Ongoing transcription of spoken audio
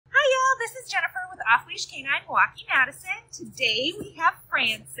is Jennifer with Offleash Canine Milwaukee, Madison. Today we have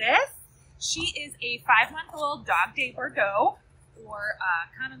Frances. She is a 5-month-old Dog de Bordeaux, or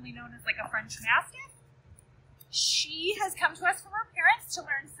commonly known as like a French Mastiff. She has come to us from her parents to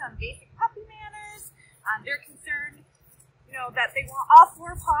learn some basic puppy manners. They're concerned, that they want all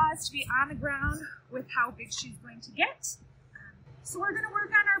 4 paws to be on the ground with how big she's going to get. So we're going to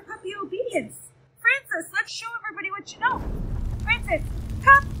work on our puppy obedience. Frances, let's show everybody what you know. Frances,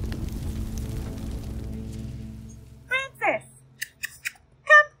 come. Frances,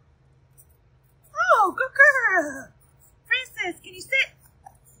 come. Oh, good girl. Frances, can you sit?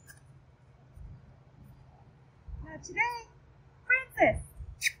 Not today. Frances.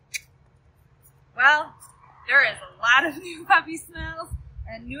 Well, there is a lot of new puppy smells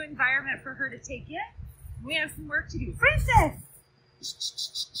and new environment for her to take in. We have some work to do. Frances!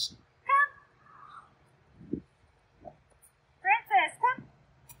 Come. Frances, come.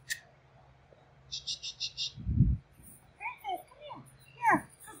 Frances, come here. Yeah,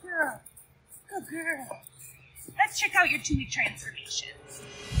 good girl. Good girl. Let's check out your 2-week transformations.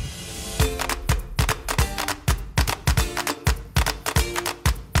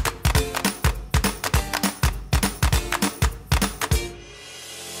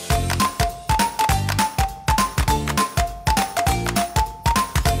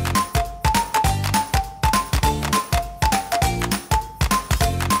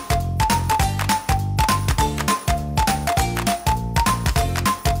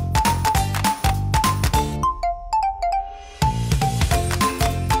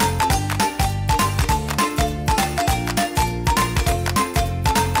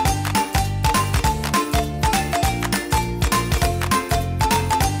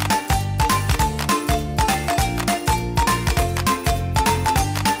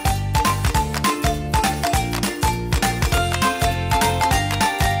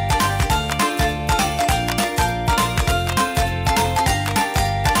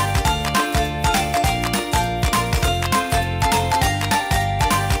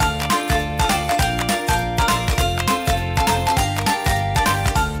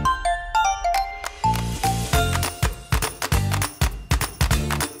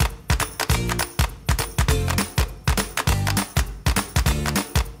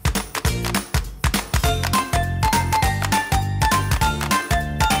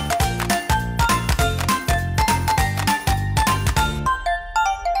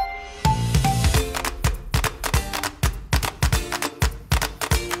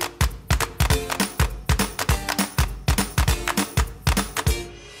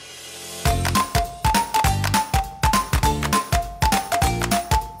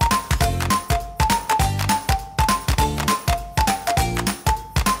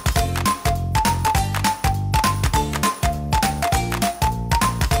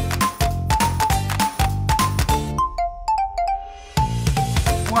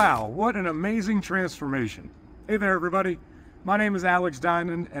 Wow, what an amazing transformation. Hey there everybody, my name is Alex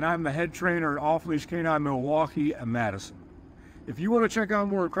Diamond and I'm the head trainer at Offleash Canine Milwaukee and Madison. If you want to check out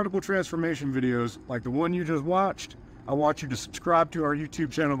more incredible transformation videos like the one you just watched, I want you to subscribe to our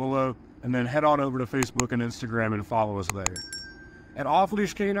YouTube channel below and then head on over to Facebook and Instagram and follow us there. At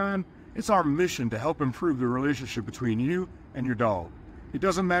Offleash Canine, it's our mission to help improve the relationship between you and your dog. It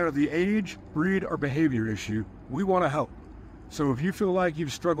doesn't matter the age, breed, or behavior issue, we want to help. So if you feel like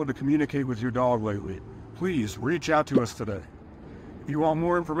you've struggled to communicate with your dog lately, please reach out to us today. If you want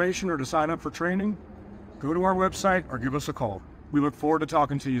more information or to sign up for training, go to our website or give us a call. We look forward to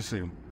talking to you soon.